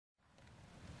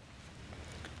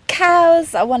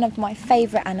Cows are one of my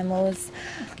favourite animals.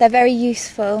 They're very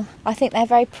useful. I think they're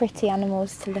very pretty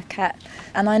animals to look at,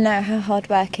 and I know how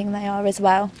hard-working they are as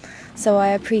well. So I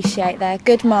appreciate their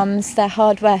good mums, their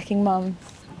hard-working mums.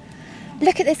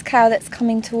 Look at this cow that's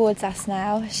coming towards us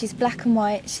now. She's black and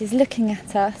white, she's looking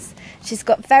at us. She's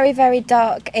got very, very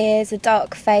dark ears, a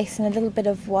dark face and a little bit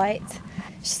of white.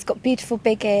 She's got beautiful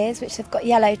big ears, which have got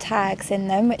yellow tags in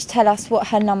them, which tell us what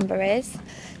her number is.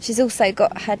 She's also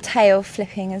got her tail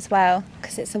flipping as well,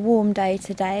 because it's a warm day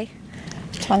today.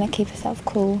 She's trying to keep herself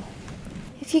cool.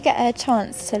 If you get a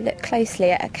chance to look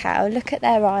closely at a cow, look at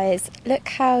their eyes. Look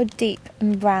how deep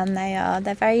and brown they are.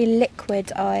 They're very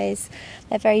liquid eyes.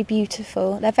 They're very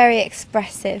beautiful. They're very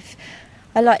expressive.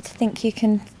 I like to think you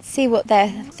can see what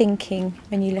they're thinking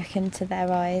when you look into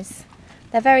their eyes.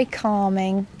 They're very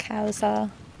calming, cows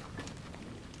are.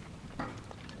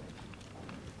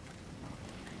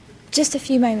 Just a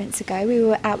few moments ago we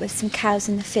were out with some cows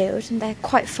in the field and they're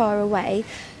quite far away.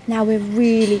 Now we're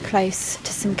really close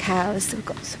to some cows. We've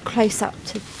got close up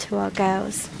to our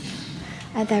girls.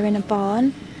 They're in a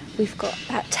barn. We've got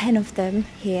about 10 of them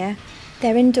here.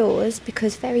 They're indoors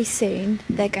because very soon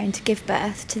they're going to give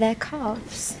birth to their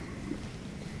calves.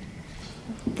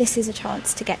 This is a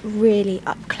chance to get really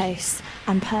up close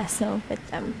and personal with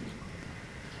them.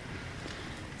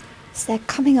 So they're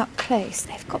coming up close.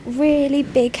 They've got really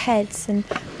big heads and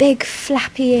big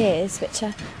flappy ears which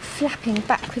are flapping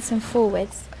backwards and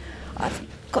forwards. I've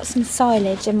got some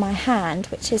silage in my hand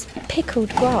which is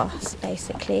pickled grass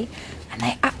basically, and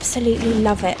they absolutely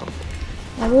love it.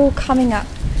 They're all coming up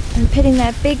and putting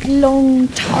their big long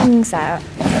tongues out.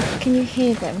 Can you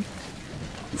hear them?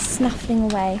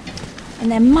 Snuffling away.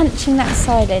 And they're munching that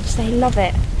silage. They love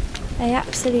it. They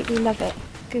absolutely love it.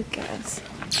 Good girls.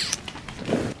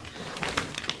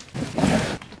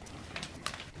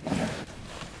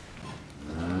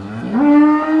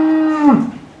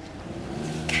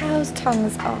 Cows'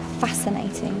 tongues are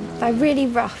fascinating. They're really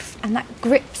rough and that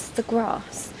grips the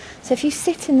grass. So if you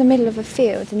sit in the middle of a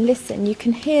field and listen, you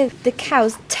can hear the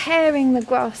cows tearing the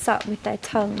grass up with their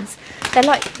tongues. They're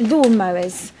like lawn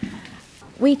mowers.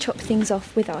 We chop things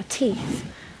off with our teeth,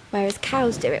 whereas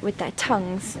cows do it with their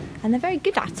tongues, and they're very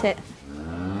good at it.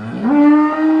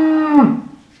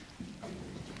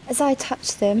 As I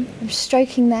touch them, I'm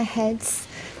stroking their heads.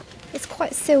 It's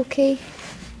quite silky.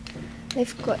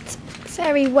 They've got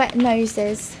very wet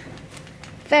noses,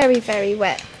 very, very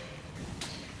wet.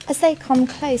 As they come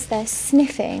close, they're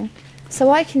sniffing, so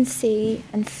I can see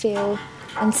and feel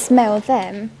and smell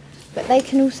them, but they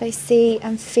can also see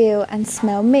and feel and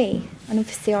smell me. And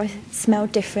obviously I smell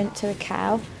different to a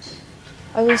cow.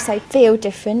 I also feel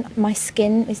different. My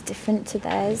skin is different to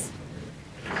theirs.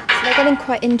 So they're getting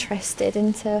quite interested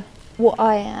into what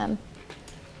I am.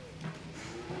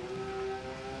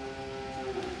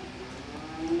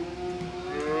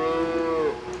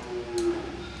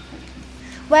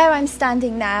 Where I'm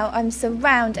standing now, I'm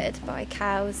surrounded by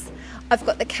cows. I've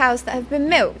got the cows that have been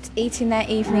milked, eating their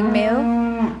evening meal.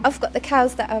 I've got the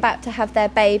cows that are about to have their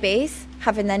babies,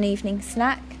 having their evening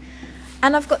snack.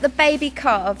 And I've got the baby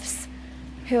calves,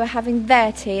 who are having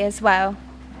their tea as well.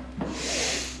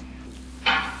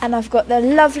 And I've got the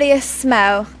loveliest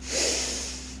smell.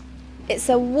 It's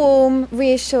a warm,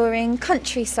 reassuring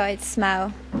countryside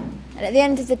smell. And at the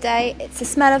end of the day, it's the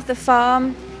smell of the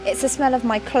farm, it's the smell of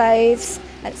my clothes,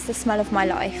 and it's the smell of my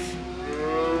life.